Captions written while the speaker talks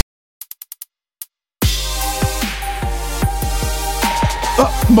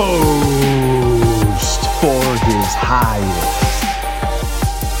utmost for his highest.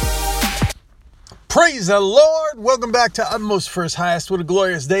 Praise the Lord. Welcome back to Utmost for his highest. What a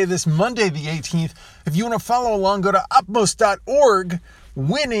glorious day this Monday the 18th. If you want to follow along, go to utmost.org.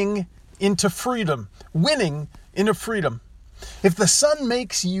 Winning into freedom. Winning into freedom. If the Son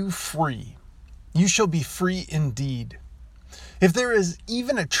makes you free, you shall be free indeed. If there is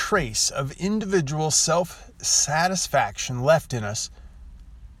even a trace of individual self-satisfaction left in us,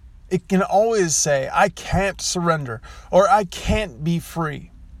 it can always say, I can't surrender, or I can't be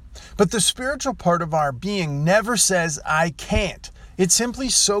free. But the spiritual part of our being never says, I can't. It simply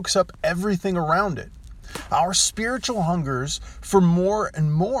soaks up everything around it. Our spiritual hungers for more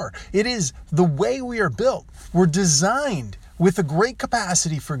and more. It is the way we are built. We're designed with a great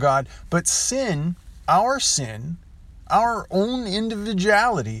capacity for God, but sin, our own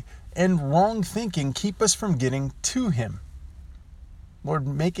individuality, and wrong thinking keep us from getting to Him. Lord,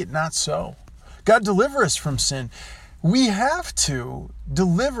 make it not so. God, deliver us from sin. We have to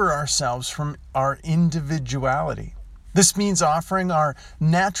deliver ourselves from our individuality. This means offering our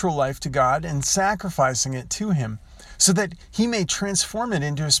natural life to God and sacrificing it to Him so that He may transform it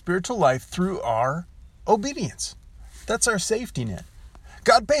into a spiritual life through our obedience. That's our safety net.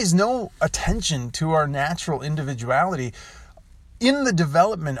 God pays no attention to our natural individuality in the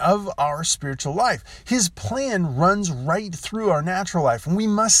development of our spiritual life. His plan runs right through our natural life, and we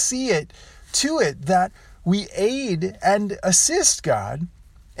must see it that we aid and assist God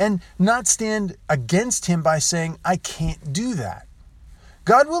and not stand against Him by saying, I can't do that.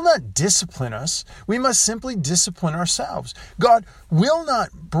 God will not discipline us. We must simply discipline ourselves. God will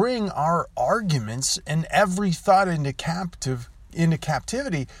not bring our arguments and every thought into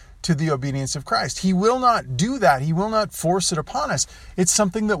captivity to the obedience of Christ. He will not do that. He will not force it upon us. It's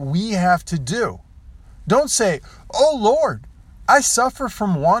something that we have to do. Don't say, oh Lord, I suffer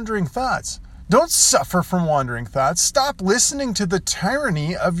from wandering thoughts. Don't suffer from wandering thoughts. Stop listening to the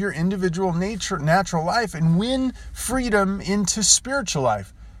tyranny of your individual natural life and win freedom into spiritual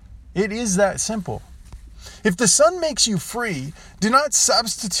life. It is that simple. If the Son makes you free, do not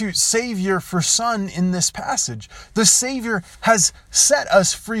substitute Savior for Son in this passage. The Savior has set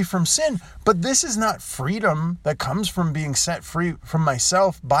us free from sin, but this is not freedom that comes from being set free from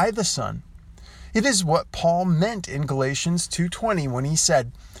myself by the Son. It is what Paul meant in Galatians 2:20 when he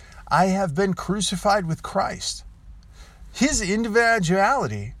said, I have been crucified with Christ. His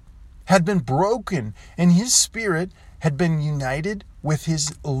individuality had been broken and his spirit had been united with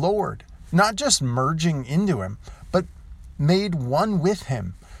his Lord, not just merging into him, but made one with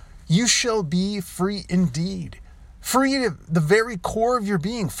him. You shall be free indeed. Free to the very core of your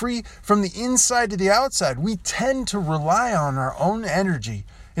being, free from the inside to the outside. We tend to rely on our own energy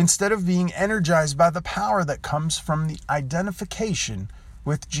instead of being energized by the power that comes from the identification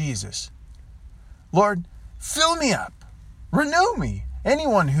with Jesus. Lord, fill me up, renew me.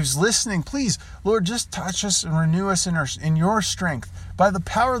 Anyone who's listening, please, Lord, just touch us and renew us in your strength by the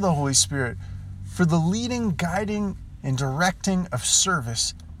power of the Holy Spirit for the leading, guiding, and directing of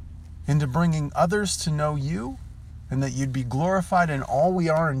service into bringing others to know you and that you'd be glorified in all we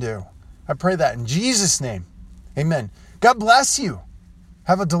are and do. I pray that in Jesus' name. Amen. God bless you.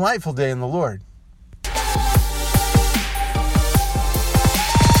 Have a delightful day in the Lord.